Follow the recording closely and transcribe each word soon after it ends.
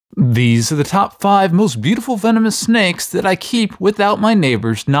These are the top 5 most beautiful venomous snakes that I keep without my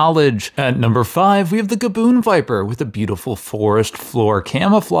neighbor's knowledge. At number 5, we have the gaboon viper with a beautiful forest floor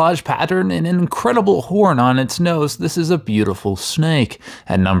camouflage pattern and an incredible horn on its nose. This is a beautiful snake.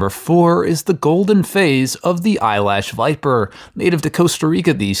 At number 4 is the golden phase of the eyelash viper. Native to Costa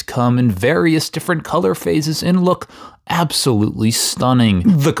Rica, these come in various different color phases and look absolutely stunning.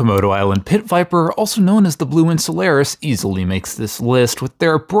 The Komodo Island pit viper, also known as the blue insularis, easily makes this list with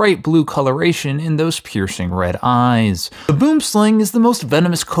their bright blue coloration and those piercing red eyes. The boomsling is the most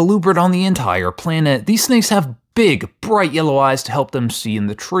venomous colubrid on the entire planet. These snakes have big, bright yellow eyes to help them see in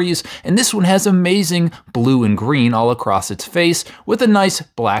the trees, and this one has amazing blue and green all across its face with a nice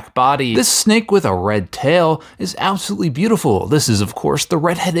black body. This snake with a red tail is absolutely beautiful. This is, of course, the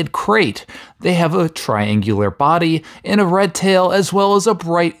red-headed crate. They have a triangular body and a red tail as well as a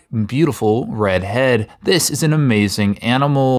bright, beautiful red head. This is an amazing animal.